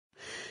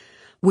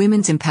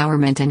Women's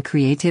empowerment and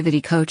creativity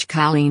coach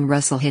Colleen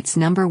Russell hits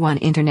 #1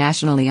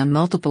 internationally on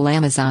multiple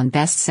Amazon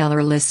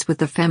bestseller lists with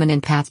The Feminine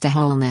Path to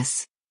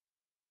Wholeness.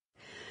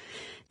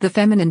 The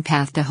Feminine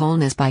Path to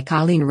Wholeness by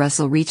Colleen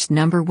Russell reached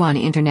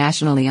 #1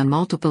 internationally on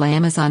multiple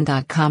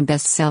Amazon.com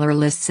bestseller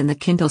lists in the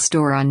Kindle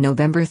store on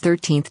November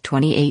 13,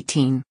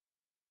 2018.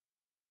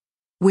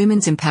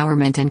 Women's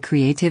empowerment and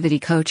creativity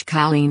coach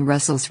Colleen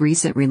Russell's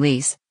recent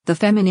release, The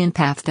Feminine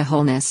Path to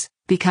Wholeness,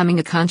 Becoming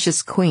a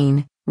Conscious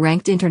Queen,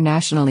 ranked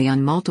internationally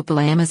on multiple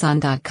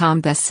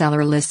Amazon.com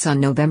bestseller lists on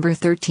November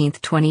 13,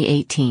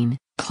 2018,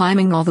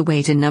 climbing all the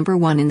way to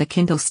 #1 in the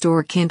Kindle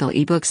store. Kindle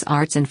eBooks,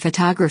 arts and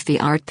photography,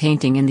 art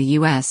painting in the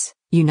US,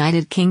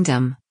 United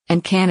Kingdom,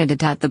 and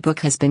Canada. The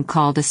book has been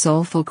called a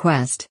soulful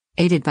quest,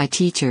 aided by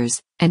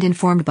teachers, and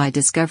informed by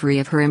discovery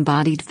of her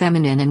embodied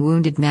feminine and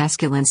wounded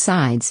masculine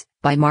sides,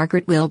 by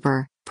Margaret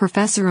Wilbur,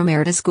 Professor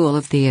Emerita, School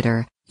of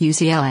Theatre,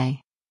 UCLA.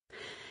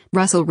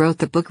 Russell wrote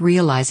the book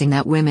realizing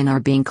that women are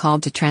being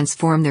called to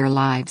transform their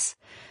lives,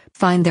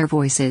 find their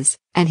voices,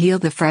 and heal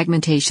the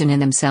fragmentation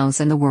in themselves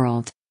and the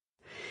world.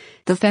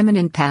 The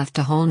feminine path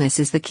to wholeness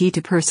is the key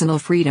to personal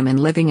freedom and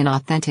living an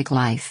authentic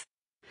life.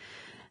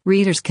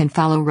 Readers can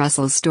follow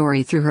Russell's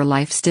story through her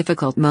life's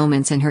difficult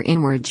moments and her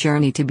inward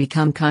journey to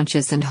become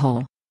conscious and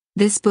whole.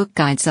 This book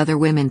guides other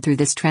women through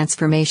this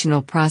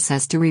transformational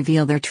process to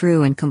reveal their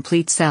true and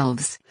complete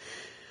selves,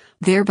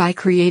 thereby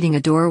creating a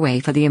doorway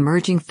for the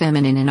emerging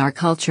feminine in our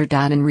culture.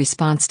 In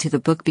response to the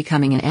book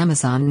becoming an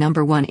Amazon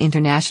 #1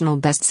 international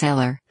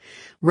bestseller,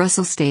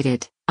 Russell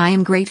stated, "I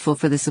am grateful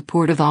for the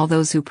support of all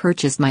those who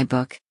purchased my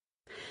book.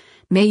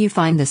 May you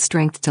find the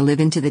strength to live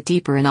into the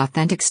deeper and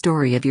authentic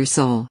story of your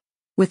soul."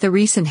 With the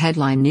recent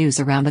headline news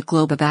around the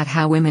globe about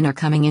how women are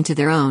coming into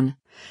their own,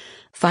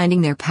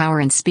 finding their power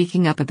and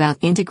speaking up about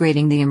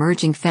integrating the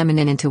emerging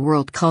feminine into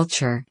world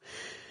culture,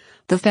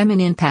 The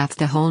Feminine Path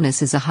to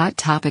Wholeness is a hot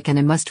topic and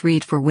a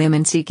must-read for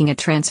women seeking a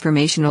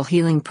transformational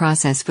healing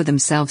process for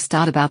themselves.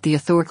 About the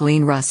author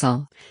Colleen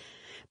Russell,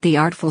 the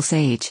Artful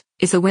Sage,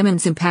 is a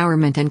women's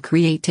empowerment and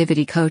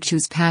creativity coach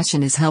whose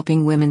passion is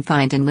helping women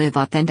find and live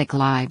authentic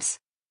lives.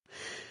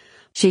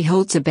 She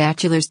holds a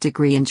bachelor's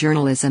degree in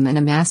journalism and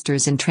a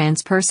master's in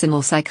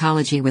transpersonal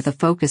psychology with a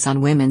focus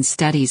on women's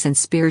studies and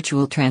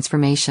spiritual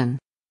transformation.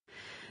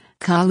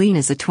 Colleen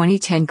is a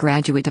 2010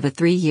 graduate of a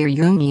 3-year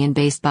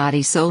Jungian-based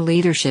body-soul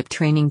leadership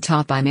training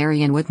taught by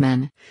Marion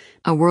Woodman,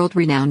 a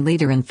world-renowned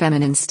leader in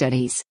feminine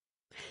studies.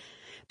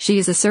 She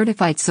is a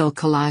certified soul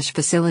collage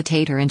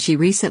facilitator, and she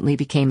recently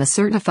became a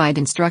certified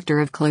instructor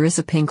of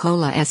Clarissa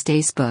Pinkola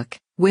Este's book,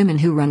 Women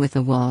Who Run with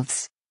the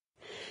Wolves.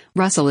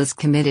 Russell is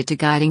committed to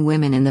guiding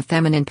women in the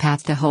feminine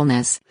path to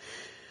wholeness,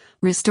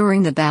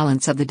 restoring the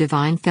balance of the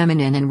divine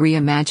feminine and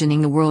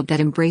reimagining a world that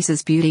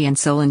embraces beauty and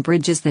soul and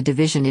bridges the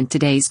division in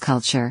today's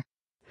culture.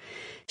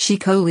 She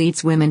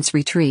co-leads women's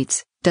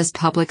retreats, does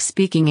public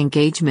speaking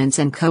engagements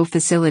and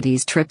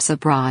co-facilitates trips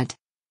abroad.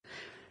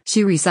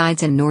 She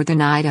resides in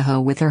northern Idaho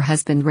with her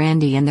husband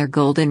Randy and their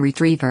golden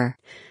retriever,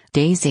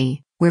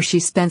 Daisy, where she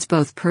spends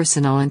both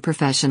personal and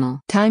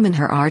professional time in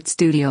her art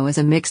studio as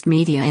a mixed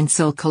media and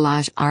soul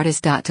collage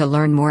artist. To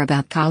learn more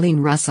about Colleen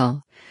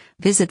Russell,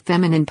 visit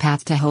Feminine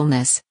Path to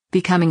Wholeness,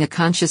 Becoming a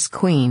Conscious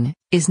Queen,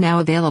 is now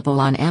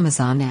available on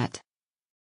Amazon at